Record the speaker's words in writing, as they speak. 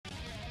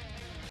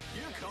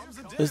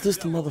Is this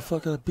the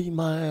motherfucker that beat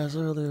my ass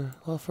earlier?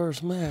 Our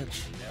first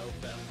match.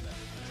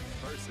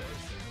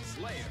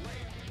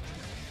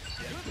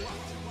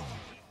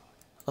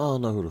 I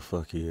don't know who the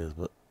fuck he is,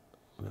 but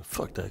man,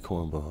 fuck that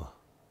cornball.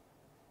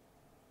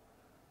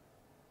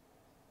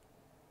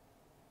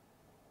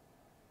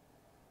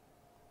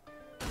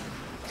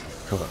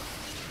 Come on.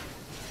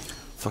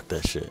 Fuck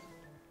that shit.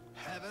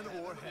 Heaven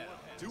or hell.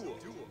 Duel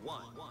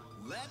 1.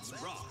 Let's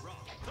rock.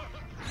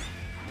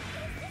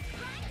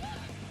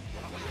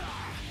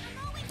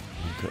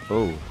 Okay.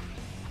 Oh.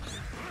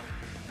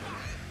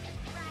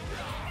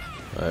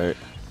 Alright.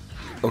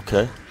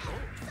 Okay.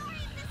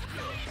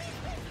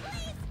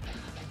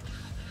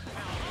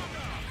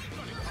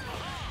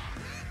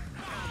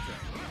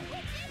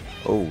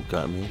 Oh,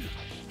 got me.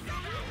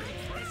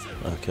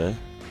 Okay.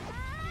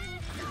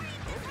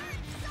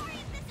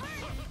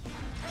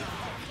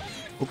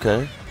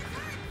 Okay.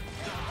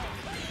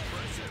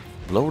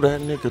 Blow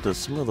that nigga to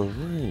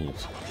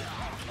smithereens.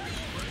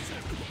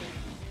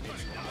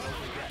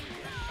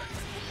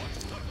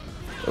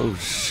 Oh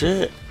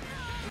shit.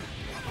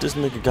 This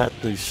nigga got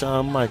the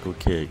Shawn Michael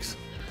kicks.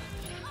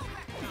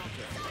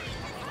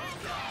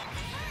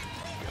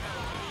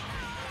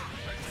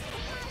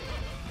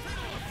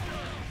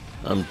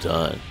 I'm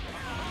done.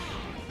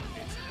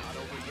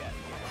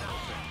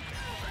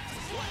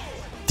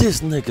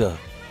 This nigga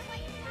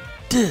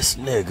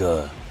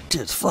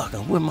just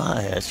fucking with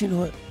my ass. You know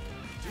what?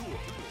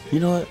 You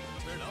know what?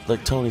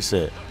 Like Tony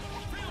said,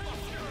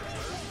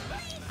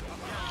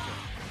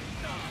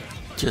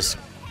 just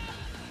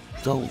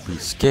don't be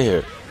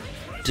scared.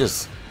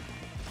 Just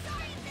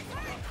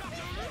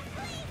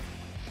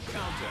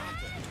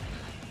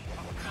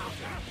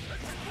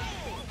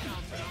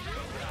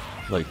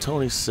like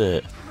Tony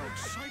said.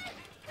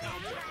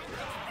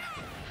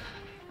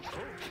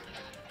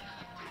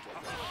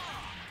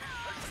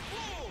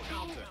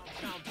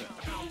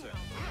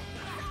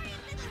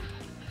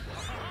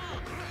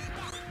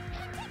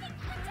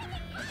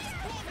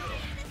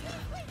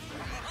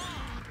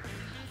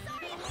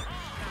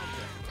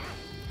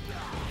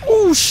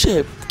 Oh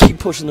shit! Keep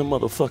pushing the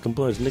motherfucking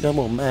buttons, nigga. I'm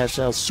gonna mash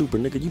out super,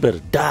 nigga. You better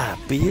die,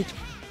 bitch.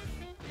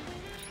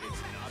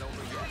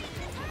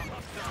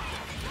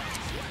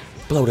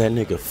 Blow that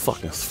nigga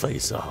fucking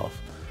face off.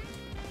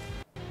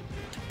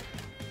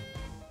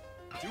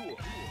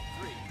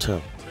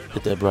 Tell,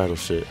 hit that bridal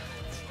shit.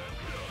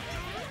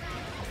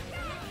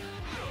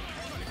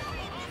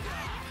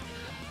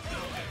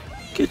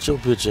 Get your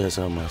bitch ass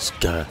out of my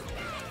sky.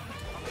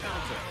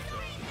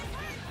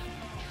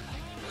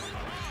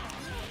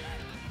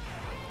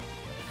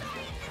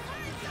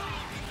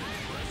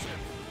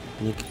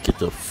 Nigga, get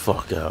the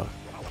fuck out.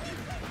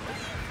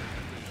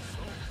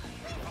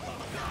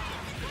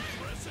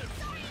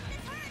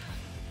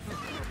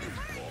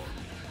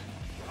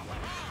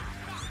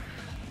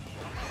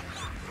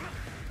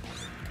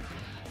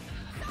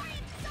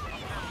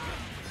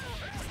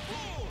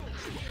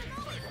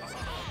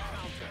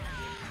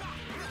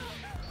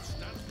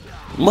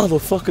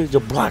 Motherfucker,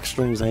 your block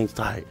strings ain't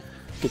tight.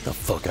 Get the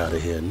fuck out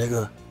of here,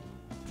 nigga.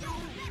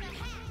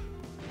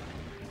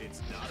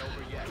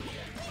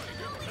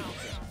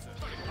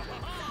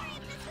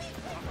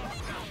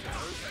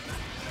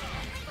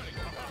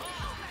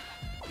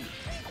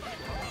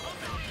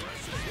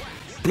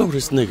 Blow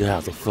this nigga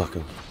out the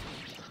fucking.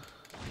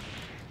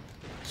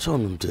 Show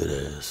him to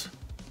this,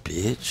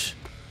 bitch.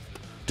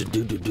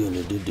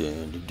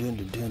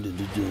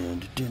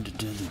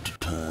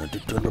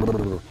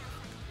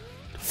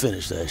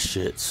 Finish that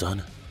shit,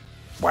 son.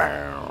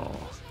 Wow.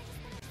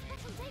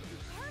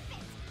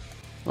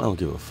 I don't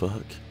give a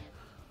fuck.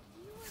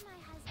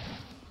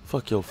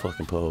 Fuck your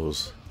fucking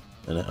pose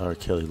and that R.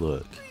 Kelly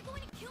look.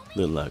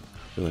 Look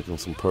like on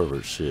some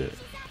pervert shit,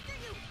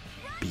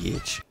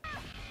 bitch.